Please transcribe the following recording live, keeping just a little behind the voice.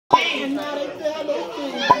And now they say hello to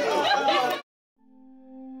you.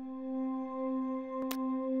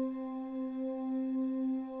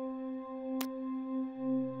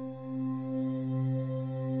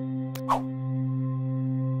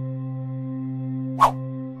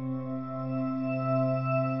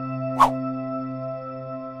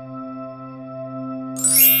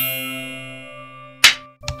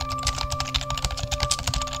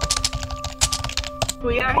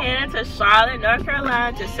 We are heading to Charlotte, North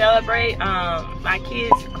Carolina to celebrate my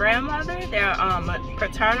kids' grandmother, their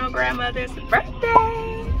paternal grandmother's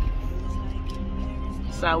birthday.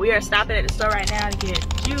 So we are stopping at the store right now to get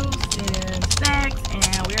juice and snacks,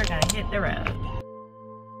 and we are gonna hit the road.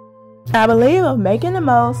 I believe of making the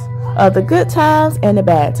most of the good times and the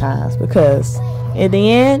bad times, because in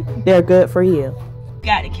the end, they're good for you.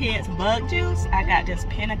 Got the kids bug juice. I got this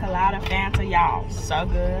pina colada Fanta, y'all, so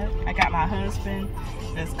good. I got my husband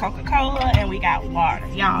this Coca-Cola, and we got water.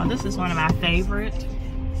 Y'all, this is one of my favorite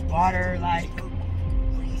water, like,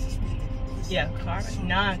 yeah,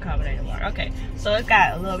 non-carbonated water. Okay, so it's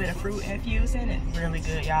got a little bit of fruit infused in it. Really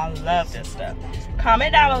good, y'all. Love this stuff.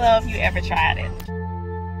 Comment down below if you ever tried it.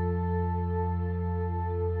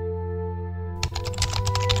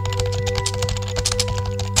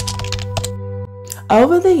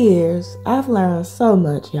 Over the years, I've learned so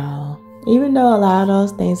much, y'all. Even though a lot of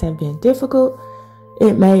those things have been difficult,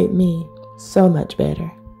 it made me so much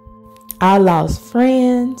better. I lost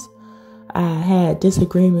friends. I had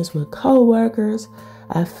disagreements with coworkers.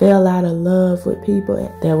 I fell out of love with people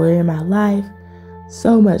that were in my life.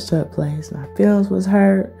 So much took place. My feelings was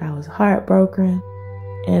hurt. I was heartbroken.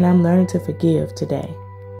 And I'm learning to forgive today.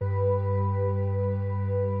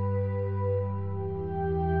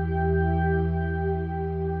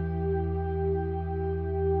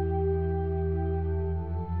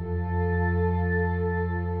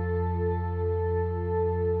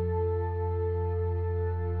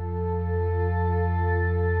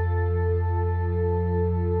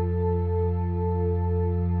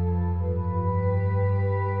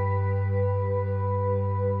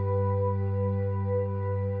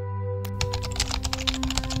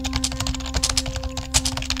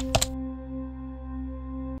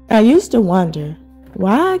 I used to wonder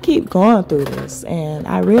why I keep going through this, and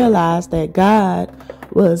I realized that God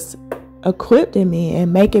was equipping me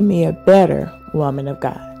and making me a better woman of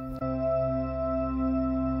God.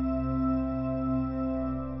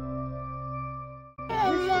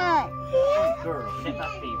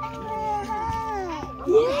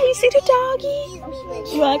 Yeah, you see the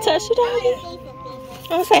doggy? You want to touch the doggy?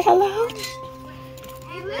 Want to say hello?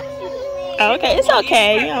 Okay, it's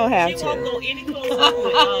okay. You don't have to. She won't go any closer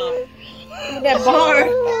with that barn.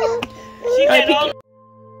 She got all.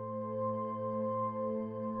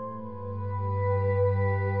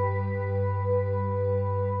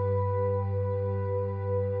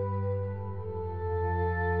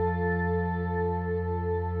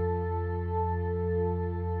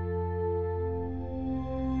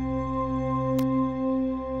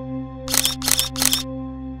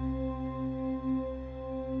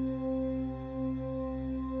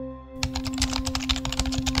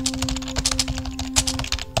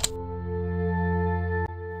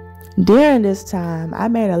 During this time, I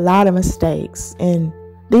made a lot of mistakes, and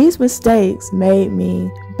these mistakes made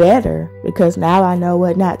me better because now I know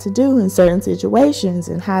what not to do in certain situations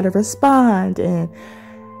and how to respond and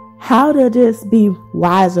how to just be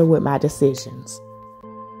wiser with my decisions.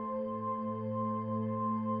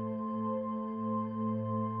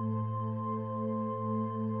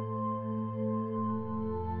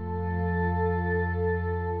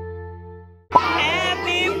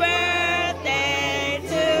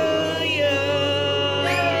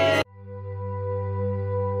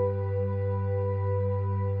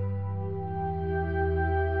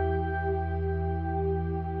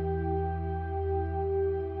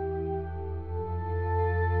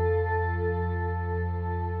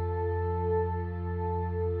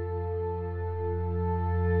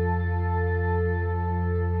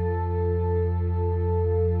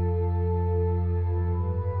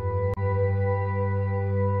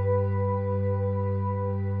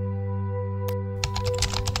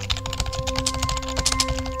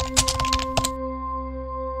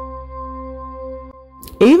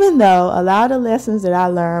 Even though a lot of lessons that I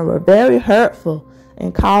learned were very hurtful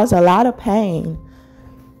and caused a lot of pain,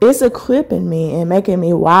 it's equipping me and making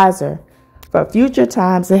me wiser for future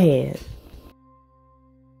times ahead.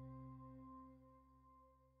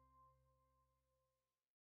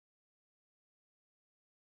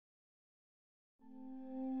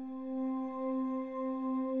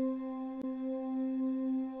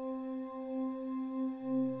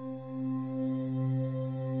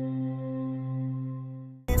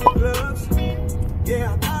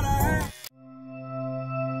 Yeah, I thought I heard.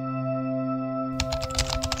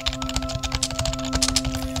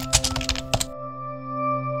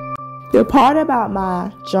 The part about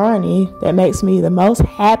my journey that makes me the most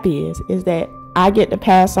happiest is that I get to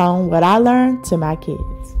pass on what I learned to my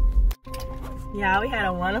kids. Y'all, we had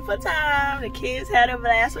a wonderful time. The kids had a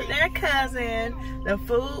blast with their cousin. The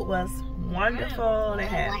food was wonderful. They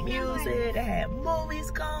had music. They had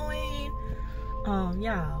movies going.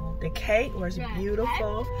 Y'all, the cake was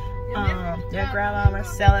beautiful. Their grandmama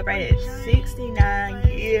celebrated 69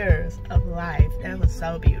 years of life. That was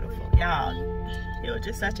so beautiful, y'all. It was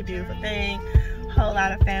just such a beautiful thing. A whole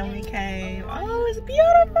lot of family came. Oh, it's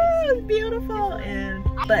beautiful. It's beautiful.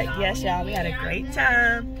 But yes, y'all, we had a great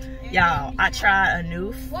time. Y'all, I tried a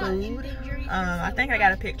new food. I think I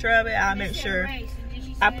got a picture of it. I'll make sure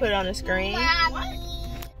I put it on the screen.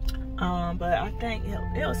 But I think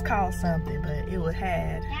it was called something, but it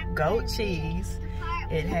had goat cheese.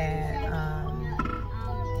 It had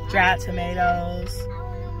dried tomatoes.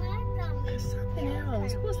 Something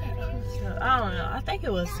else. What was that? I don't know. I think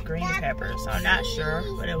it was green peppers. So I'm not sure,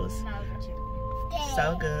 but it was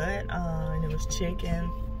so good. And it was chicken.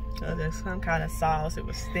 There's some kind of sauce. It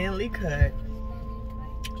was thinly cut.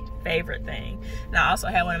 Favorite thing. And I also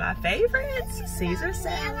had one of my favorites, Caesar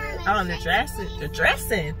salad. The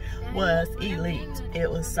dressing was elite. It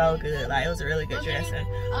was so good. Like, it was a really good dressing.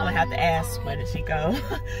 I'm gonna have to ask, where did she go?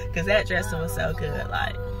 Because that dressing was so good.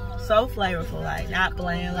 Like, so flavorful. Like, not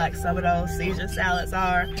bland like some of those Caesar salads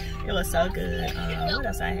are. It was so good. What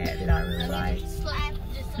else I had that I really liked?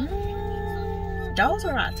 Those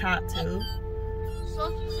were my top two.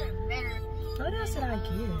 What else did I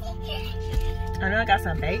get? I know I got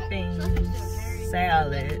some baked beans,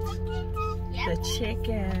 salad, the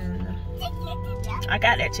chicken. I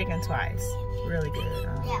got that chicken twice. Really good.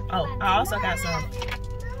 Oh, I also got some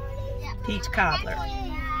peach cobbler.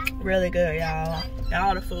 Really good, y'all.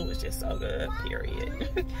 All the food was just so good,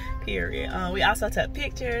 period. Period. We also took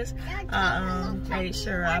pictures. Made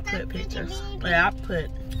sure I put pictures. But I put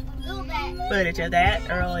footage of that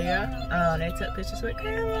earlier. They took pictures with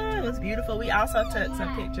Grandma. It was beautiful. We also took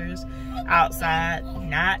some pictures outside,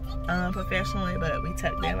 not professionally, but we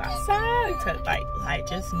took them outside. We took like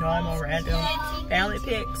just normal random family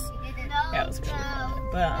pics. That was really fun.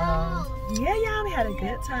 But yeah, y'all, we had a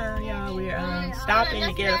good time, y'all. We're stopping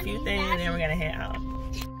to get a few things, and then we're gonna head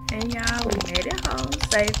home. And y'all, we made it home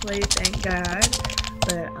safely, thank God.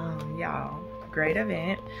 But y'all, great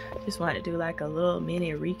event. Just wanted to do like a little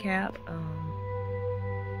mini recap.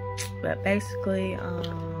 But basically,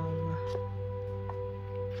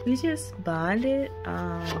 we just bonded,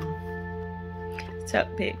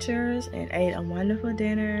 took pictures, and ate a wonderful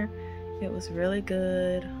dinner. It was really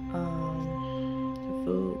good. The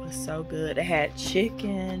food was so good. They had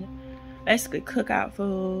chicken, basically cookout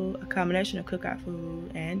food, a combination of cookout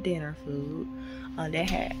food and dinner food. They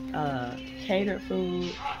had catered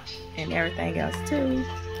food and everything else too.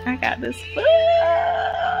 I got this food.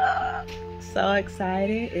 So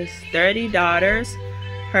excited. It's 30 Daughters,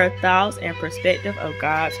 Her Thoughts and Perspective of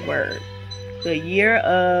God's Word. The year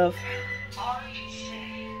of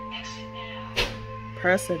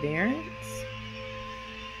perseverance.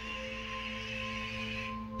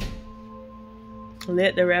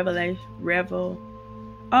 Let the revival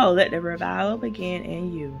begin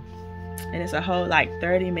in you. And it's a whole like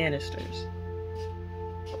 30 ministers.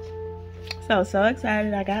 So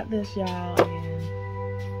excited. I got this, y'all,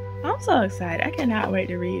 and I'm so excited. I cannot wait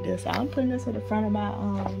to read this. I'm putting this at the front of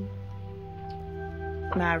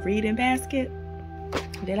my reading basket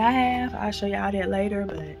that I have. I'll show y'all that later,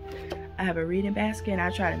 but I have a reading basket, and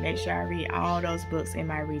I try to make sure I read all those books in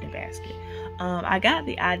my reading basket. I got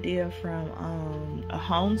the idea from a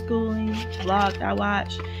homeschooling vlog that I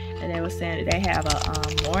watched, and they were saying that they have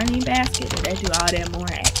a morning basket, that they do all their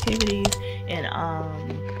morning activities, and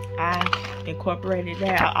I incorporated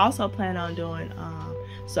that. I also plan on doing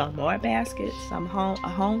some more baskets, a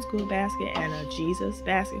homeschool basket and a Jesus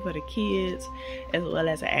basket for the kids, as well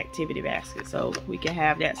as an activity basket, so we can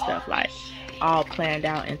have that stuff like all planned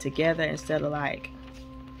out and together, instead of like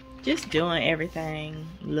just doing everything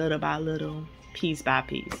little by little, piece by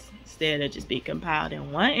piece. Instead of just be compiled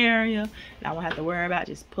in one area, and I won't have to worry about,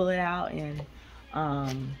 just pull it out and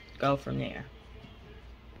go from there.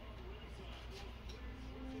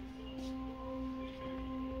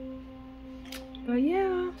 But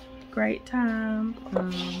yeah, great time.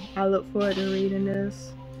 I look forward to reading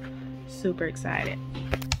this. Super excited.